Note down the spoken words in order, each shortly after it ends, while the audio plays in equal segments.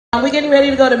We're getting ready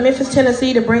to go to Memphis,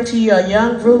 Tennessee to bring to you a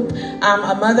young group,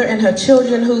 a mother and her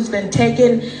children who's been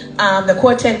taking the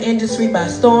quartet industry by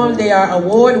storm. They are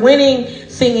award-winning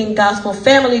singing gospel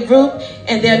family group,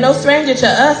 and they're no stranger to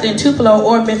us in Tupelo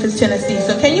or Memphis, Tennessee.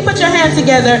 So can you put your hands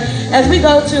together as we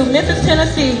go to Memphis,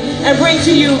 Tennessee and bring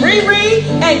to you Riri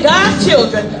and God's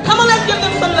children. Come on, let's give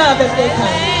them some love as they come.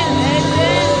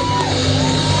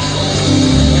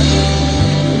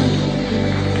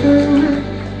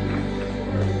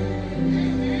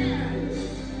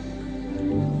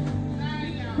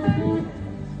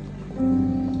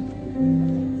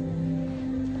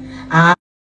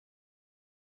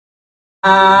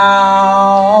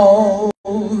 I'll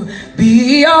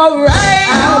be alright.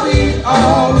 I'll be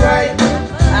alright.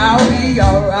 I'll be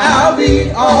alright. I'll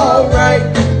be alright.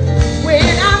 When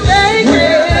I make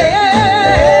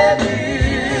it,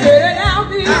 then I'll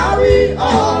be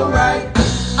alright.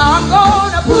 I'm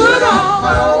gonna put on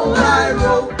my old right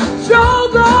road. So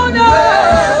gonna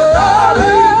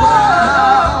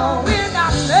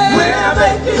when I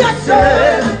make it, yes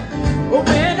sir.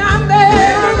 When I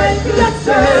make it, yes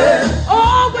sir.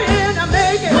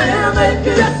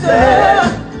 Yes, sir.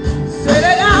 Say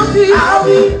that I'll be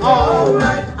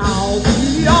alright. I'll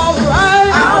be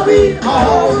alright. I'll be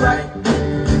alright.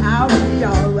 I'll be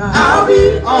alright. I'll be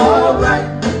alright.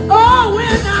 Oh,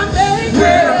 when I make it,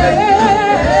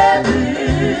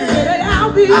 say that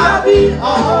I'll be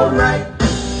alright.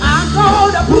 I'm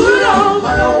gonna put on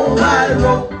my old right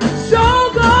road. So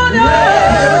gonna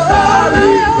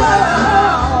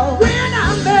when I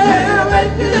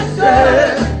make it, yes,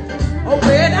 sir.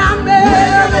 When I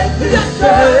make it, yes,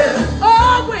 sir.